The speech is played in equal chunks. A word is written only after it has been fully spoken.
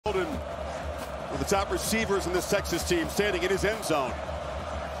the top receivers in this Texas team, standing in his end zone.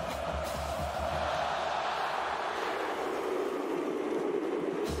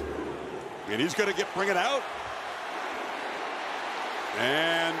 And he's going to bring it out.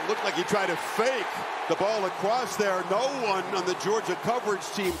 And looked like he tried to fake the ball across there. No one on the Georgia coverage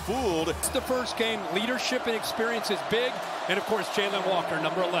team fooled. It's the first game. Leadership and experience is big. And, of course, Jalen Walker,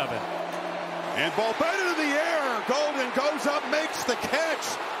 number 11. And ball bent into the air. Golden goes up, makes the catch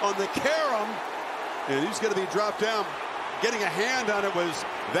on the carom. And he's going to be dropped down. Getting a hand on it was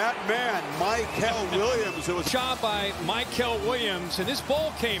that man, Mykel Williams. It was job by Mykel Williams, and this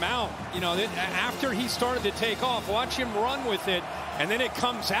ball came out. You know, after he started to take off, watch him run with it, and then it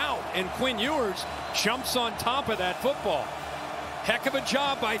comes out, and Quinn Ewers jumps on top of that football. Heck of a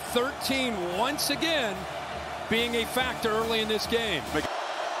job by 13 once again, being a factor early in this game.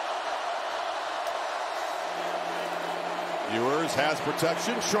 Ewers has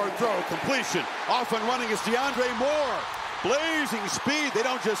protection, short throw, completion. Off and running is DeAndre Moore. Blazing speed. They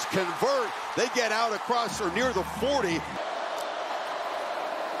don't just convert. They get out across or near the 40.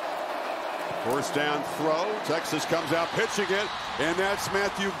 First down throw. Texas comes out pitching it. And that's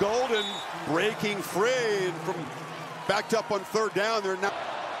Matthew Golden breaking free. And from backed up on third down. They're now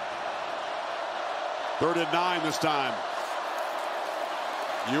 3rd and 9 this time.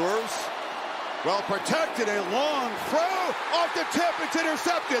 Ewers. Well protected, a long throw off the tip, it's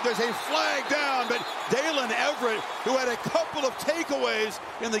intercepted. There's a flag down, but Dalen Everett, who had a couple of takeaways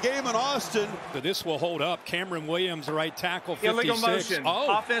in the game in Austin. But this will hold up. Cameron Williams, the right tackle, 56. Illegal motion.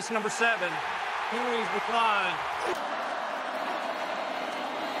 Oh. Offense number 7. Penalties decline.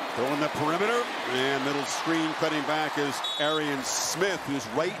 Throwing the perimeter, and middle screen cutting back is Arian Smith, who's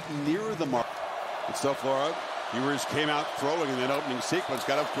right near the mark. Good stuff, Laura. Ewers came out throwing in that opening sequence,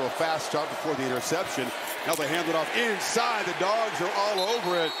 got up to a fast start before the interception. Now they hand it off inside. The Dogs are all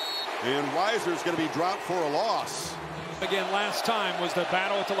over it. And Weiser's going to be dropped for a loss. Again, last time was the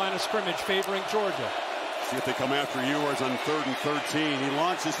battle at the line of scrimmage favoring Georgia. See if they come after Ewers on 3rd and 13. He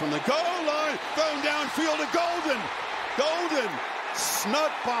launches from the goal line, thrown downfield to Golden. Golden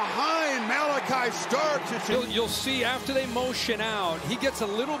snuck behind Malachi Starks. You'll see after they motion out, he gets a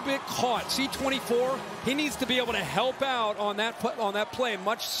little bit caught. See 24, he needs to be able to help out on that play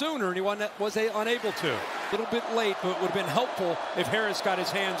much sooner, and he was unable to. A little bit late, but it would have been helpful if Harris got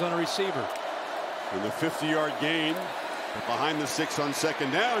his hands on a receiver. In the 50-yard gain, behind the 6 on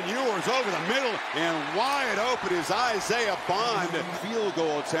 2nd down, Ewers over the middle, and wide open is Isaiah Bond. Field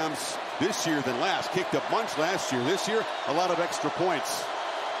goal attempts this year than last. Kicked a bunch last year. This year, a lot of extra points.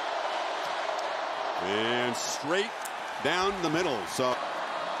 And straight down the middle. So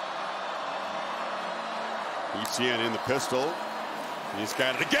Etienne in the pistol. He's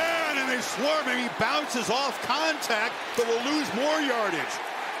got it again, and they swarm him. He bounces off contact, but will lose more yardage.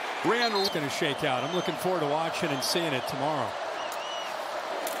 It's going to shake out. I'm looking forward to watching and seeing it tomorrow.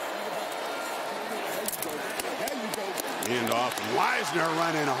 Hand off. Wisner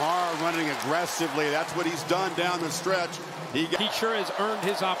running hard, running aggressively. That's what he's done down the stretch. He sure has earned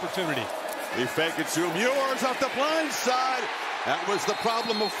his opportunity. They fake it to him. Ewers off the blind side. That was the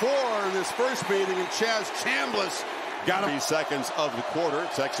problem before in this first meeting, and Chaz Chambliss got 3 seconds of the quarter.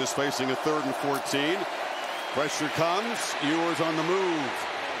 Texas facing a 3rd and 14. Pressure comes. Ewers on the move.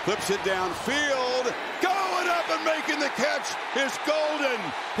 Clips it downfield. Going up and making the catch is Golden.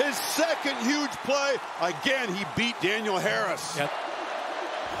 His second huge play. Again, he beat Daniel Harris. Yep.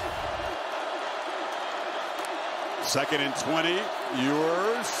 2nd and 20.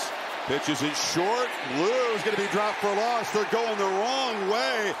 Ewers pitches it short. Blue is going to be dropped for a loss. They're going the wrong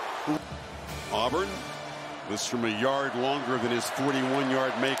way. Auburn was from a yard longer than his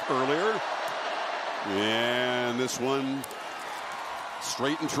 41-yard make earlier. And this one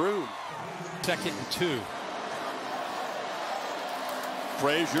straight and true. 2nd and 2.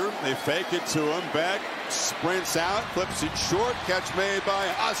 Frazier, they fake it to him. Beck sprints out, flips it short. Catch made by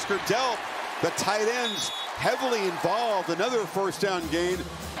Oscar Delp. The tight ends heavily involved. Another first down gain.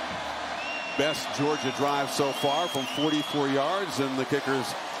 Best Georgia drive so far from 44 yards, and the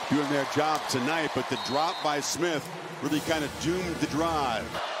kickers doing their job tonight. But the drop by Smith really kind of doomed the drive.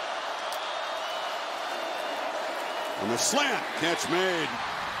 On the slant, catch made.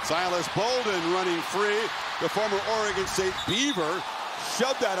 Silas Bolden running free. The former Oregon State Beaver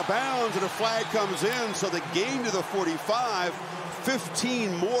shoved out of bounds, and a flag comes in, so the gain to the 45.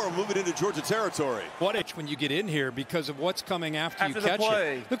 15 more moving into Georgia territory. What itch when you get in here because of what's coming after you catch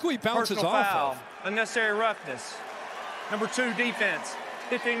play, it. Look who he bounces personal off foul, of. Unnecessary roughness. Number 2, defense.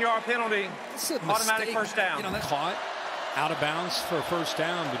 15-yard penalty. Automatic first down. You know, that's caught out of bounds for a first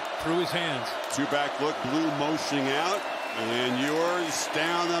down, but through his hands. 2-back look, Blue motioning out, and Ewers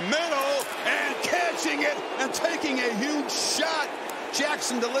down the middle, and launching it and taking a huge shot.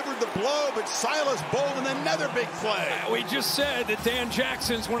 Jackson delivered the blow, but Silas Bolden, another big play. We just said that Dan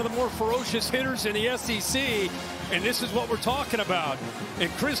Jackson's one of the more ferocious hitters in the SEC, and this is what we're talking about.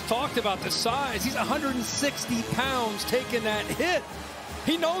 And Chris talked about the size. He's 160 pounds taking that hit.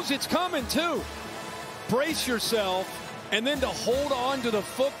 He knows it's coming, too. Brace yourself, and then to hold on to the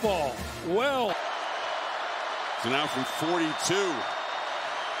football. Well. So now from 42.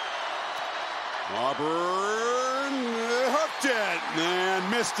 Auburn hooked it and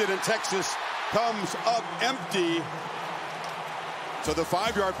missed it, and Texas comes up empty. So the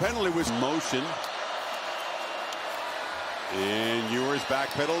 5-yard penalty was motion. And Ewers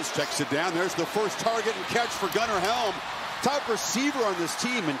backpedals, checks it down. There's the first target and catch for Gunnar Helm. Top receiver on this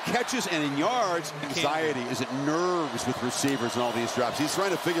team in catches and in yards. Anxiety, is it nerves with receivers and all these drops? He's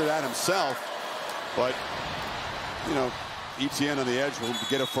trying to figure that himself. But, you know, Etienne on the edge will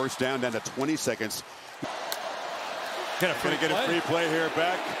get a first down to 20 seconds. Going to get a free play here,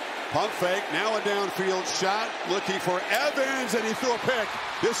 Beck. Pump fake, now a downfield shot, looking for Evans, and he threw a pick.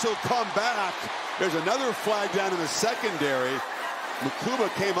 This will come back. There's another flag down in the secondary. Mukuba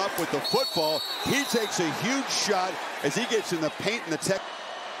came up with the football. He takes a huge shot as he gets in the paint in the tech.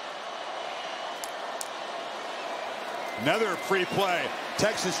 Another free play.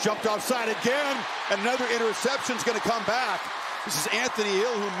 Texas jumped offside again. Another interception's going to come back. This is Anthony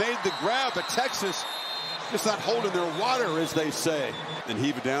Hill who made the grab, but Texas just not holding their water, as they say. And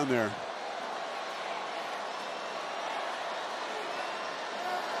heave it down there.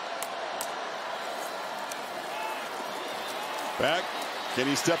 Back. Can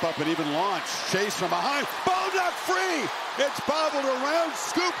he step up and even launch? Chase from behind. Ball knocked free. It's bobbled around,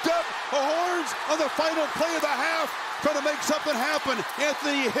 scooped up. The Horns on the final play of the half, trying to make something happen.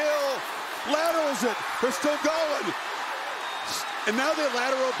 Anthony Hill laterals it. They're still going. And now they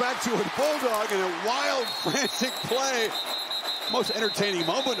lateral back to a Bulldog in a wild, frantic play. Most entertaining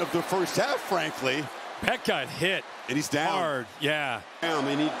moment of the first half, frankly. Peck got hit. And he's down. Hard, yeah.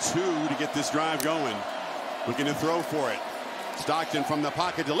 They need 2 to get this drive going. Looking to throw for it. Stockton from the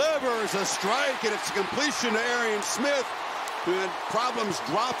pocket delivers a strike, and it's a completion to Arian Smith, who had problems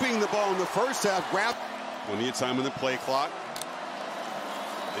dropping the ball in the first half. Plenty of time on the play clock.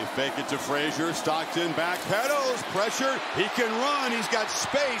 They fake it to Frazier. Stockton backpedals, pressure. He can run. He's got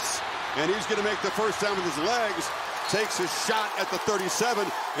space, and he's going to make the first down with his legs. Takes a shot at the 37,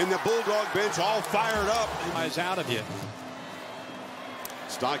 and the Bulldog bench all fired up. Eyes out of you.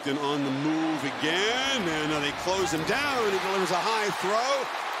 Stockton on the move again, and they close him down. He delivers a high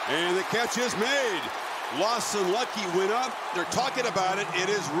throw, and the catch is made. Lawson Lucky went up. They're talking about it. It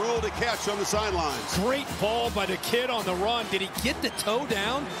is ruled a catch on the sidelines. Great ball by the kid on the run. Did he get the toe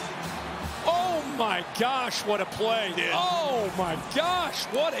down? Oh, my gosh, what a play. Oh, my gosh,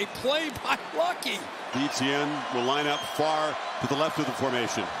 what a play by Lucky. Etienne will line up far to the left of the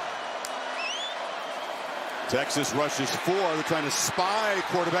formation. Texas rushes 4. They're trying to spy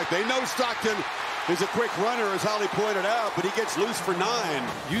quarterback. They know Stockton is a quick runner, as Holly pointed out, but he gets loose for 9.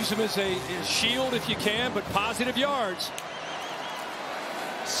 Use him as a shield if you can, but positive yards.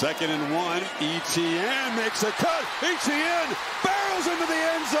 2nd and 1. Etienne makes a cut. Etienne barrels into the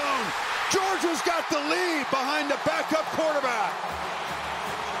end zone. Georgia's got the lead behind the backup quarterback.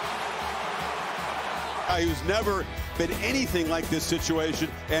 Who's never been anything like this situation,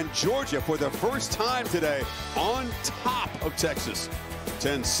 and Georgia for the first time today on top of Texas.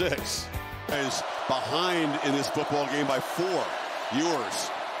 10-6 is behind in this football game by 4. Ewers,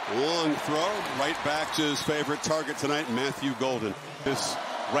 long throw right back to his favorite target tonight, Matthew Golden. This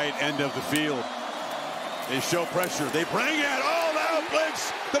right end of the field. They show pressure. They bring it all out.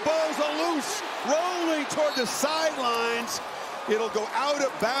 Blitz. The ball's loose, rolling toward the sidelines. It'll go out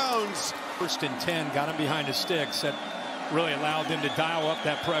of bounds. 1st and 10, got him behind the sticks. That really allowed them to dial up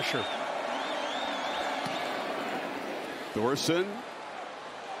that pressure. Thorson.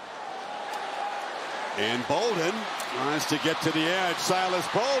 And Bolden tries to get to the edge. Silas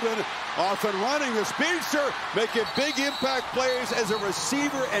Bolden off and running. The speedster making big impact plays as a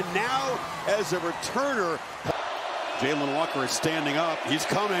receiver and now as a returner. Jalen Walker is standing up. He's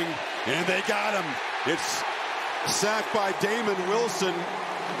coming, and they got him. It's sacked by Damon Wilson.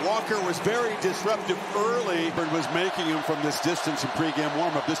 Walker was very disruptive early, but was making him from this distance in pregame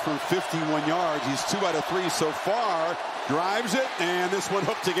warmup. This from 51 yards. He's 2 out of 3 so far. Drives it, and this one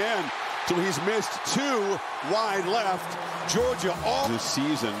hooked again. So he's missed 2 wide left. Georgia all this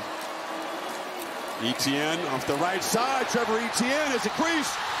season. Etienne off the right side. Trevor Etienne is a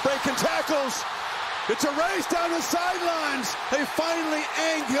crease. Breaking tackles. It's a race down the sidelines. They finally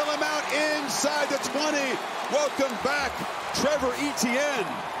angle him out inside the 20. Welcome back, Trevor Etienne.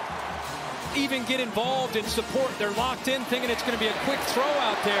 even get involved in support. They're locked in thinking it's going to be a quick throw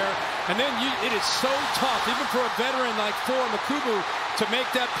out there. And then it is so tough, even for a veteran like Makubu, to make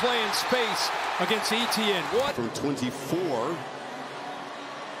that play in space against Etienne. What? From 24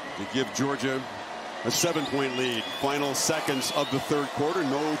 to give Georgia a 7-point lead. Final seconds of the third quarter.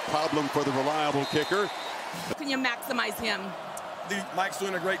 No problem for the reliable kicker. Can you maximize him? Mike's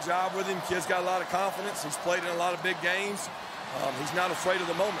doing a great job with him. Kid's got a lot of confidence. He's played in a lot of big games. He's not afraid of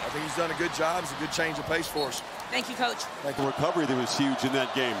the moment. I think he's done a good job. It's a good change of pace for us. Thank you, Coach. The recovery that was huge in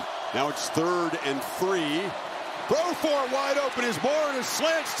that game. Now it's 3rd and 3. Throw for it wide open is Moore in a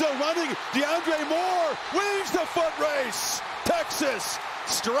slant, still running. DeAndre Moore wins the foot race. Texas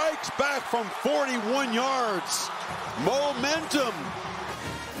strikes back from 41 yards. Momentum.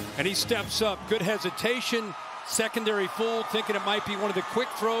 And he steps up. Good hesitation. Secondary fool, thinking it might be one of the quick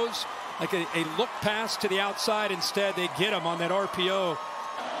throws, like a look pass to the outside. Instead, they get him on that RPO.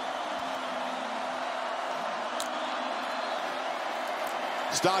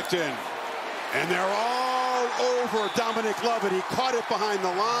 Stockton, and they're all over Dominic Lovett. He caught it behind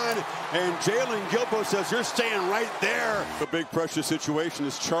the line, and Jalen Gilbo says, you're staying right there. A big pressure situation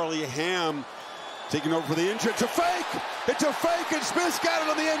is Charlie Ham taking over for the injury. It's a fake! It's a fake, and Smith's got it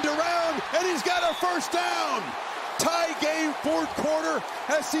on the end around, and he's got a first down! Tie game, 4th quarter,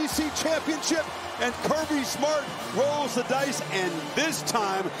 SEC championship, and Kirby Smart rolls the dice, and this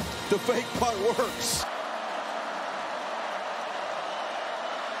time, the fake punt works.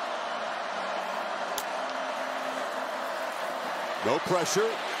 No pressure.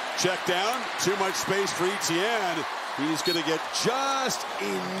 Check down. Too much space for Etienne. He's going to get just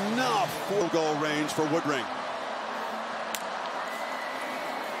enough field goal range for Woodring.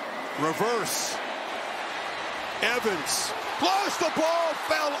 Reverse. Evans. Lost the ball.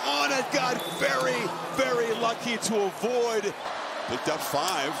 Fell on it. Got very, very lucky to avoid. Picked up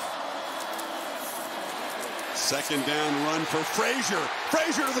 5. 2nd down run for Frazier.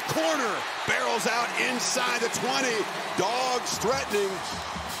 Frazier to the corner. Barrels out inside the 20. Dogs threatening.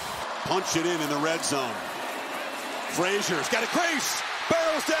 Punch it in the red zone. Frazier's got a crease.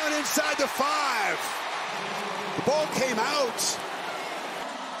 Barrels down inside the 5. The ball came out.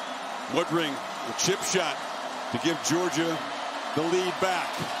 Woodring, a chip shot to give Georgia the lead back.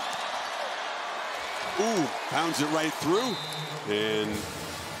 Ooh, pounds it right through. And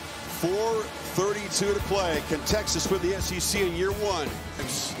 4:32 to play. Can Texas win the SEC in year 1?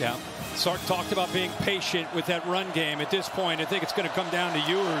 Yeah. Sark talked about being patient with that run game. At this point, I think it's going to come down to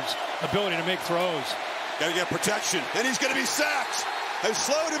Ewers' ability to make throws. Got to get protection, and he's going to be sacked. A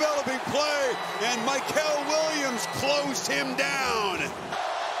slow developing play, and Michael Williams closed him down.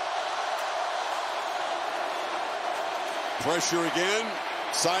 Pressure again.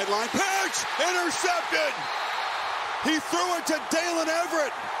 Sideline pitch, intercepted. He threw it to Dalen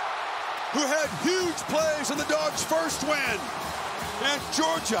Everett, who had huge plays in the Dogs' first win. And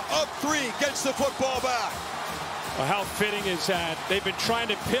Georgia, up 3, gets the football back. Well, how fitting is that? They've been trying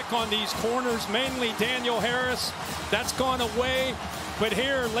to pick on these corners, mainly Daniel Harris. That's gone away. But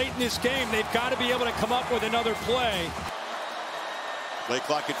here, late in this game, they've got to be able to come up with another play. Play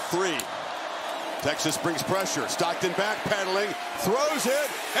clock at 3. Texas brings pressure. Stockton backpedaling, throws it,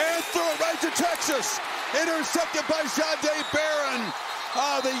 and threw it right to Texas. Intercepted by Jahdae Barron.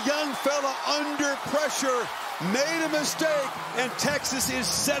 The young fella under pressure made a mistake, and Texas is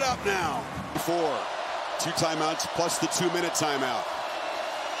set up now. 4. 2 timeouts plus the 2-minute timeout.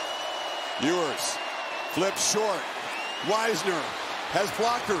 Ewers flips short. Wisner has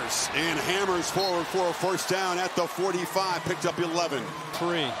blockers and hammers forward for a first down at the 45. Picked up 11.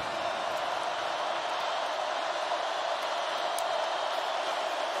 3.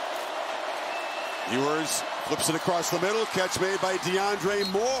 Ewers flips it across the middle. Catch made by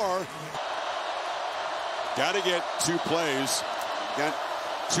DeAndre Moore. Got to get 2 plays. Got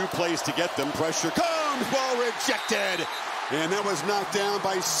 2 plays to get them. Pressure comes. Ball rejected. And that was knocked down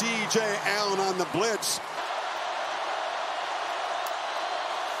by C.J. Allen on the blitz.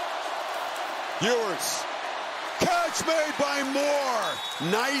 Ewers. Catch made by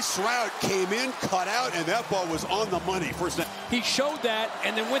Moore. Nice route. Came in, cut out, and that ball was on the money. First down. He showed that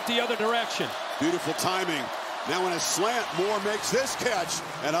and then went the other direction. Beautiful timing. Now in a slant, Moore makes this catch,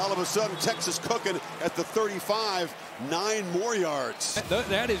 and all of a sudden Texas cooking at the 35, 9 more yards.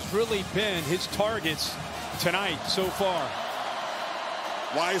 That has really been his targets tonight so far.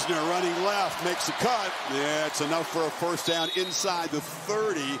 Wisner running left, makes a cut. Yeah, it's enough for a first down inside the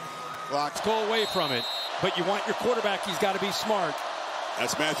 30. Go away from it, but you want your quarterback, he's got to be smart.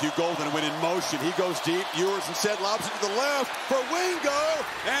 That's Matthew Golden went in motion. He goes deep. Ewers instead lobs it to the left for Wingo.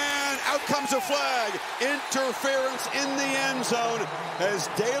 And out comes a flag. Interference in the end zone as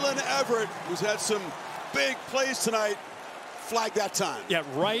Dalen Everett, who's had some big plays tonight, flagged that time. Yeah,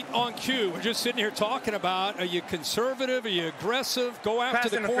 right on cue. We're just sitting here talking about, are you conservative? Are you aggressive? Go after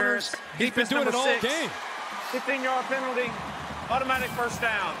the corners. He's been doing it all game. 15-yard penalty. Automatic first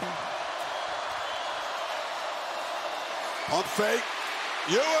down. Pump fake.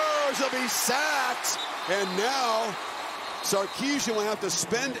 Ewers will be sacked. And now Sarkisian will have to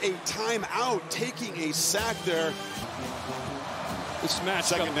spend a timeout taking a sack there. This matchup,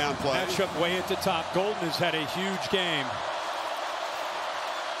 second down play. Matchup way at the top. Golden has had a huge game.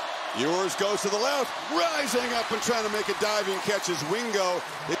 Ewers goes to the left, rising up and trying to make a diving catch as Wingo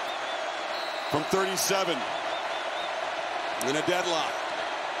from 37 in a deadlock.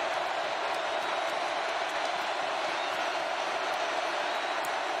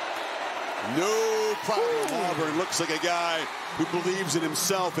 No problem. Auburn looks like a guy who believes in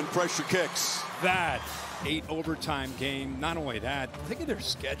himself in pressure kicks. That 8 overtime game. Not only that, think of their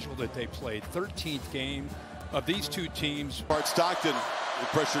schedule that they played. 13th game of these two teams. Bart Stockton in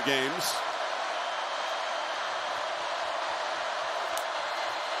pressure games.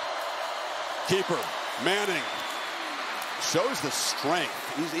 Keeper Manning shows the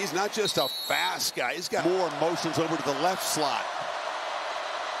strength. He's not just a fast guy. He's got more motions over to the left slot.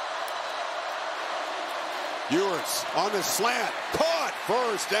 Ewers on the slant, caught,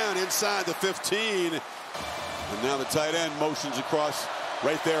 first down inside the 15. And now the tight end motions across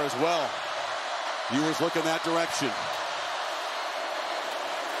right there as well. Ewers looking that direction.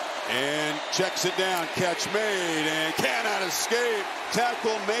 And checks it down, catch made, and cannot escape.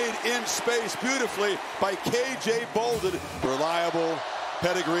 Tackle made in space beautifully by K.J. Bolden. Reliable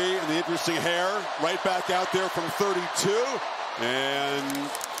pedigree and the interesting hair. Right back out there from 32. And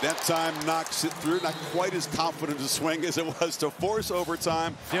that time knocks it through. Not quite as confident a swing as it was to force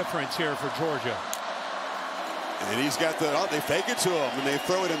overtime. Difference here for Georgia. And he's got the, they fake it to him and they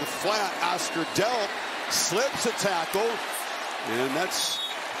throw it in the flat. Oscar Delp slips a tackle. And that's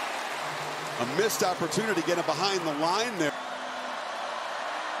a missed opportunity to get him behind the line there.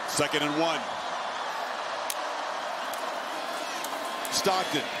 2nd and 1.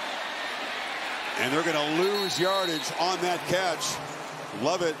 Stockton. And they're going to lose yardage on that catch.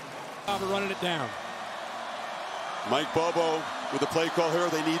 Love it. Running it down. Mike Bobo with the play call here.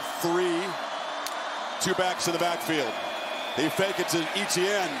 They need 3. 2 backs in the backfield. They fake it to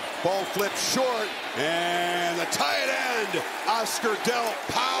Etienne. Ball flips short. And the tight end, Oscar Delp,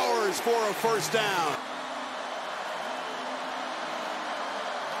 powers for a first down.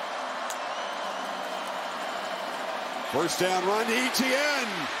 First down run to Etienne.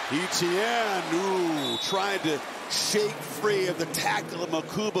 Etienne, tried to shake free of the tackle of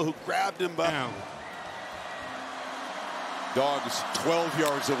Makuba, who grabbed him by. Dogs 12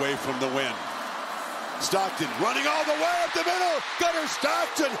 yards away from the win. Stockton running all the way up the middle. Gunnar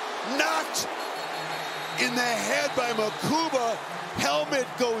Stockton knocked in the head by Makuba. Helmet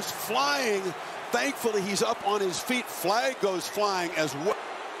goes flying. Thankfully, he's up on his feet. Flag goes flying as well.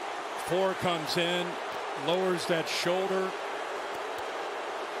 4 comes in, lowers that shoulder.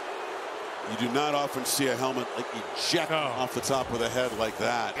 You do not often see a helmet like eject off the top of the head like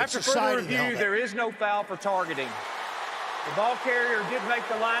that. After further review, there is no foul for targeting. The ball carrier did make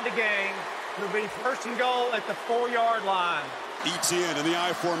the line to gain. It'll be 1st and goal at the 4-yard line. Etienne in the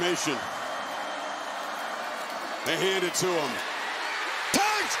I formation. They hand it to him.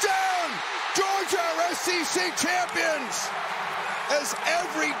 Touchdown! Georgia SEC champions! As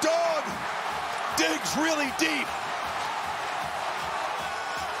every dog digs really deep.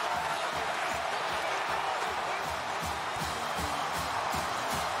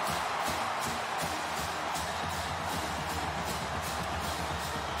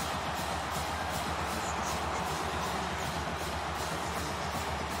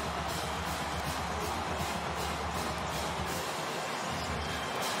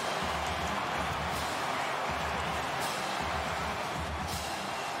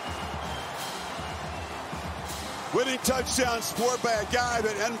 Winning touchdown scored by a guy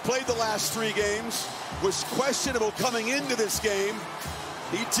that hadn't played the last 3 games, was questionable coming into this game.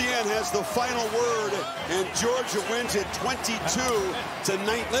 Etienne has the final word, and Georgia wins it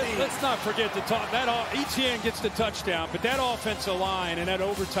 22-19. Let's not forget the top. That Etienne gets the touchdown, but that offensive line in that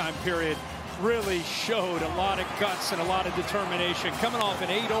overtime period really showed a lot of guts and a lot of determination coming off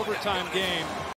an 8 overtime game.